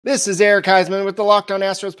This is Eric Heisman with the Locked On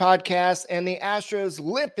Astros podcast, and the Astros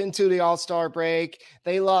limp into the All-Star break.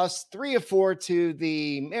 They lost 3 of 4 to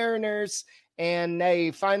the Mariners, and they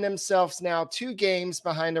find themselves now 2 games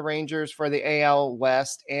behind the Rangers for the AL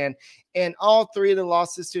West. And in all 3 of the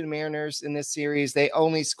losses to the Mariners in this series, they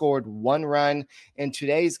only scored 1 run. In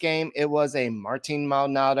today's game, it was a Martin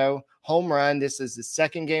Maldonado home run. This is the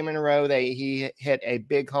second game in a row that he hit a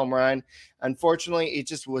big home run. Unfortunately, it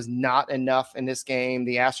just was not enough in this game.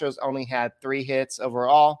 The Astros only had 3 hits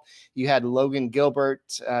overall. You had Logan Gilbert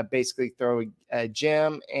basically throw a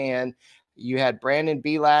gem, and you had Brandon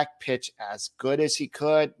Bielak pitch as good as he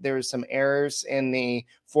could. There were some errors in the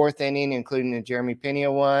 4th inning, including the Jeremy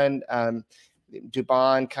Pena one.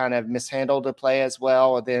 Dubon kind of mishandled the play as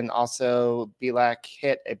well. And then also Bielak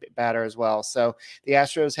hit a bit batter as well. So the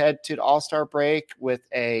Astros head to the All-Star break with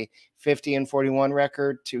a 50-41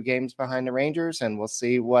 record, 2 games behind the Rangers, and we'll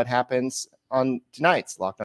see what happens on tonight's Locked On